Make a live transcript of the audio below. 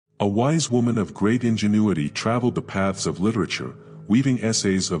A wise woman of great ingenuity traveled the paths of literature, weaving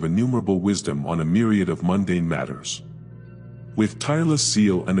essays of innumerable wisdom on a myriad of mundane matters. With tireless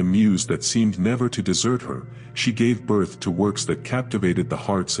zeal and a muse that seemed never to desert her, she gave birth to works that captivated the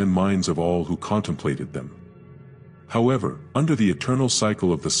hearts and minds of all who contemplated them. However, under the eternal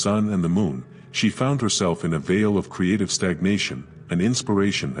cycle of the sun and the moon, she found herself in a vale of creative stagnation, an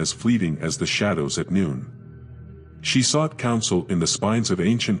inspiration as fleeting as the shadows at noon. She sought counsel in the spines of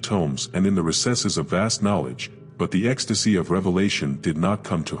ancient tomes and in the recesses of vast knowledge, but the ecstasy of revelation did not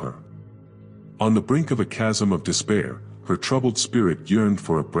come to her. On the brink of a chasm of despair, her troubled spirit yearned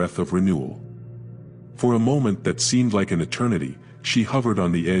for a breath of renewal. For a moment that seemed like an eternity, she hovered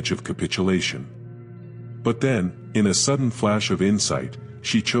on the edge of capitulation. But then, in a sudden flash of insight,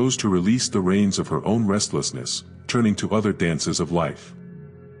 she chose to release the reins of her own restlessness, turning to other dances of life.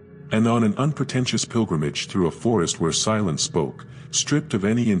 And on an unpretentious pilgrimage through a forest where silence spoke, stripped of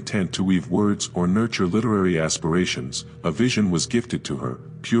any intent to weave words or nurture literary aspirations, a vision was gifted to her,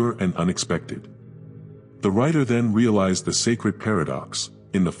 pure and unexpected. The writer then realized the sacred paradox: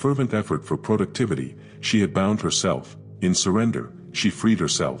 in the fervent effort for productivity, she had bound herself; in surrender, she freed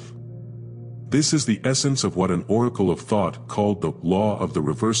herself. This is the essence of what an oracle of thought called the law of the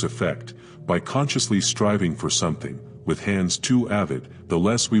reverse effect. By consciously striving for something, with hands too avid, the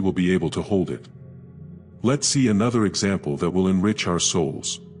less we will be able to hold it. Let's see another example that will enrich our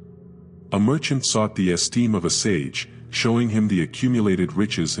souls. A merchant sought the esteem of a sage, showing him the accumulated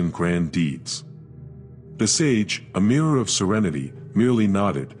riches and grand deeds. The sage, a mirror of serenity, merely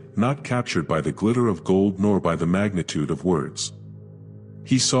nodded, not captured by the glitter of gold nor by the magnitude of words.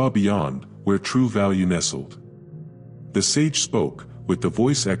 He saw beyond, where true value nestled. The sage spoke, with the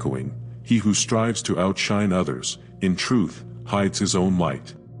voice echoing, "He who strives to outshine others, in truth, hides his own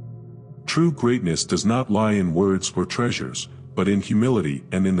light." True greatness does not lie in words or treasures, but in humility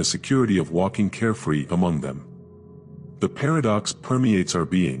and in the security of walking carefree among them. The paradox permeates our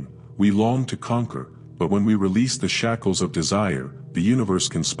being: we long to conquer, but when we release the shackles of desire, the universe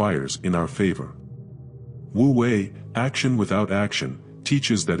conspires in our favor. Wu Wei, Action Without Action,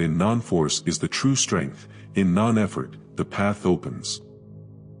 teaches that in non-force is the true strength, in non-effort, the path opens.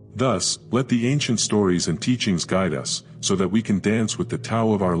 Thus, let the ancient stories and teachings guide us, so that we can dance with the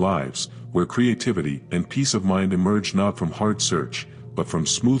Tao of our lives, where creativity and peace of mind emerge not from hard search, but from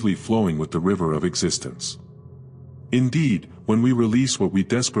smoothly flowing with the river of existence. Indeed, when we release what we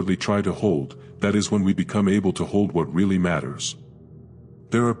desperately try to hold, that is when we become able to hold what really matters.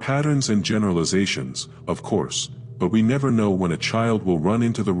 There are patterns and generalizations, of course, but we never know when a child will run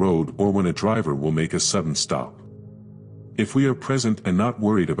into the road or when a driver will make a sudden stop. If we are present and not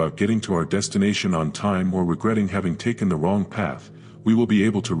worried about getting to our destination on time or regretting having taken the wrong path, we will be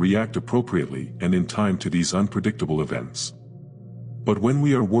able to react appropriately and in time to these unpredictable events. But when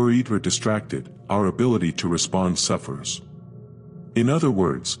we are worried or distracted, our ability to respond suffers. In other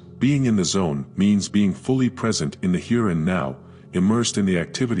words, being in the zone means being fully present in the here and now, immersed in the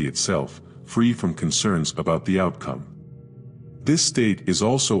activity itself, free from concerns about the outcome. This state is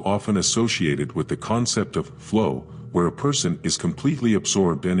also often associated with the concept of flow, where a person is completely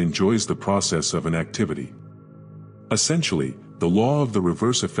absorbed and enjoys the process of an activity. Essentially, the law of the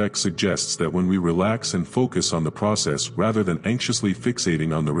reverse effect suggests that when we relax and focus on the process rather than anxiously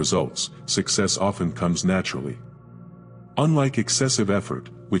fixating on the results, success often comes naturally. Unlike excessive effort,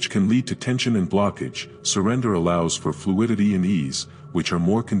 which can lead to tension and blockage, surrender allows for fluidity and ease, which are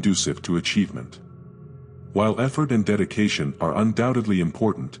more conducive to achievement. While effort and dedication are undoubtedly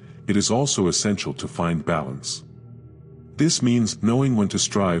important, it is also essential to find balance. This means knowing when to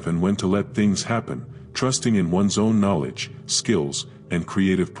strive and when to let things happen, trusting in one's own knowledge, skills, and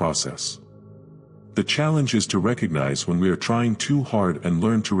creative process. The challenge is to recognize when we are trying too hard and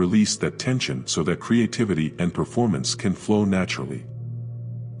learn to release that tension so that creativity and performance can flow naturally.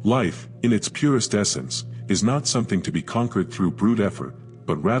 Life, in its purest essence, is not something to be conquered through brute effort,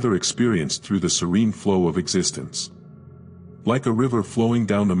 but rather experienced through the serene flow of existence. Like a river flowing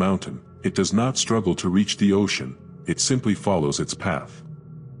down the mountain, it does not struggle to reach the ocean, it simply follows its path.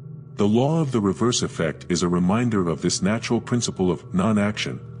 The law of the reverse effect is a reminder of this natural principle of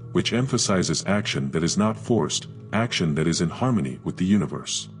non-action, which emphasizes action that is not forced, action that is in harmony with the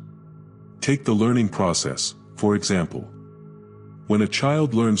universe. Take the learning process, for example. When a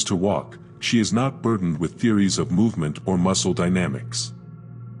child learns to walk, she is not burdened with theories of movement or muscle dynamics.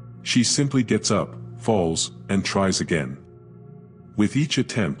 She simply gets up, falls, and tries again. With each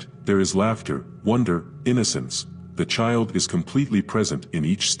attempt, there is laughter, wonder, innocence. The child is completely present in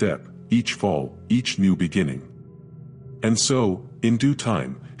each step, each fall, each new beginning. And so, in due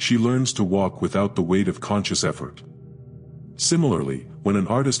time, she learns to walk without the weight of conscious effort. Similarly, when an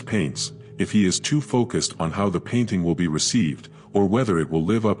artist paints, if he is too focused on how the painting will be received, or whether it will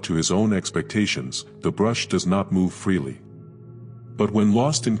live up to his own expectations, the brush does not move freely. But when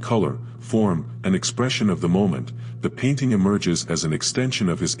lost in color, form, and expression of the moment, the painting emerges as an extension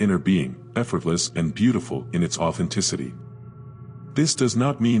of his inner being, effortless and beautiful in its authenticity. This does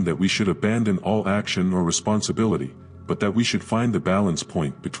not mean that we should abandon all action or responsibility, but that we should find the balance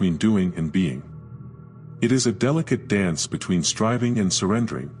point between doing and being. It is a delicate dance between striving and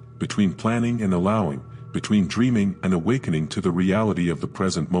surrendering, between planning and allowing, between dreaming and awakening to the reality of the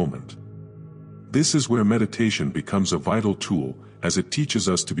present moment. This is where meditation becomes a vital tool, as it teaches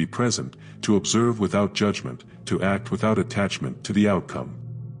us to be present, to observe without judgment, to act without attachment to the outcome.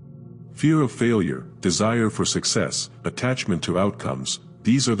 Fear of failure, desire for success, attachment to outcomes,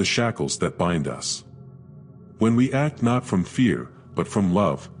 these are the shackles that bind us. When we act not from fear, but from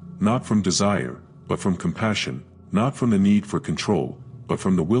love, not from desire, but from compassion, not from the need for control, but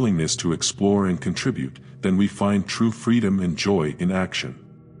from the willingness to explore and contribute, then we find true freedom and joy in action.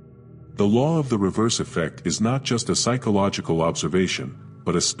 The law of the reverse effect is not just a psychological observation,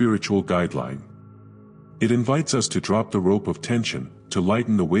 but a spiritual guideline. It invites us to drop the rope of tension, to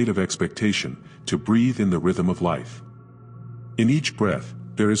lighten the weight of expectation, to breathe in the rhythm of life. In each breath,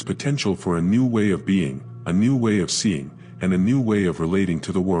 there is potential for a new way of being, a new way of seeing, and a new way of relating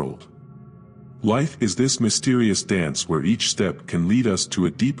to the world. Life is this mysterious dance where each step can lead us to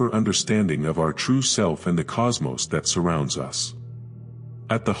a deeper understanding of our true self and the cosmos that surrounds us.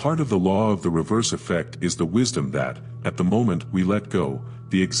 At the heart of the law of the reverse effect is the wisdom that, at the moment we let go,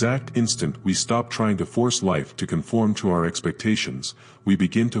 the exact instant we stop trying to force life to conform to our expectations, we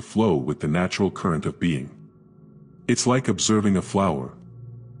begin to flow with the natural current of being. It's like observing a flower.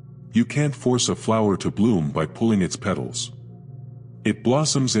 You can't force a flower to bloom by pulling its petals. It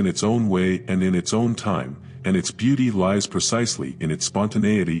blossoms in its own way and in its own time, and its beauty lies precisely in its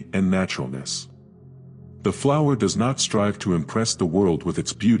spontaneity and naturalness. The flower does not strive to impress the world with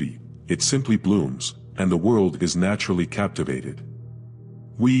its beauty, it simply blooms, and the world is naturally captivated.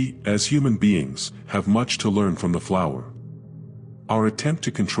 We, as human beings, have much to learn from the flower. Our attempt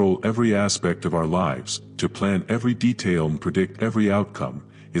to control every aspect of our lives, to plan every detail and predict every outcome,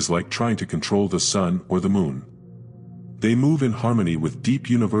 is like trying to control the sun or the moon. They move in harmony with deep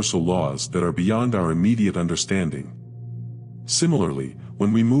universal laws that are beyond our immediate understanding. Similarly,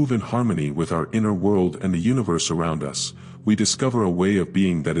 when we move in harmony with our inner world and the universe around us, we discover a way of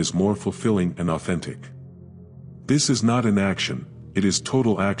being that is more fulfilling and authentic. This is not inaction, it is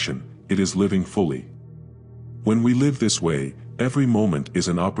total action, it is living fully. When we live this way, every moment is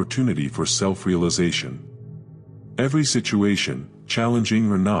an opportunity for self-realization. Every situation,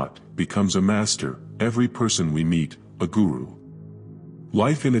 challenging or not, becomes a master, every person we meet, a guru.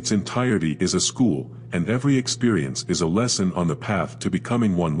 Life in its entirety is a school, and every experience is a lesson on the path to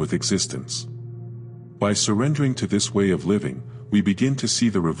becoming one with existence. By surrendering to this way of living, we begin to see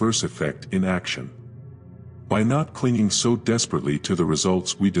the reverse effect in action. By not clinging so desperately to the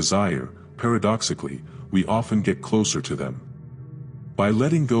results we desire, paradoxically, we often get closer to them. By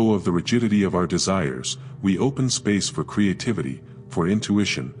letting go of the rigidity of our desires, we open space for creativity, for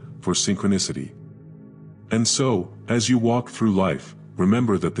intuition, for synchronicity. And so, as you walk through life,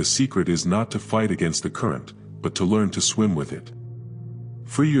 remember that the secret is not to fight against the current, but to learn to swim with it.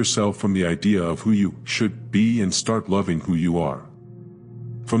 Free yourself from the idea of who you should be and start loving who you are.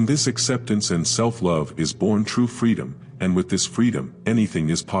 From this acceptance and self-love is born true freedom, and with this freedom, anything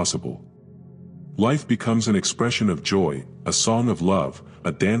is possible. Life becomes an expression of joy, a song of love,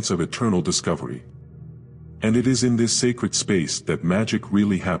 a dance of eternal discovery. And it is in this sacred space that magic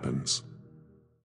really happens.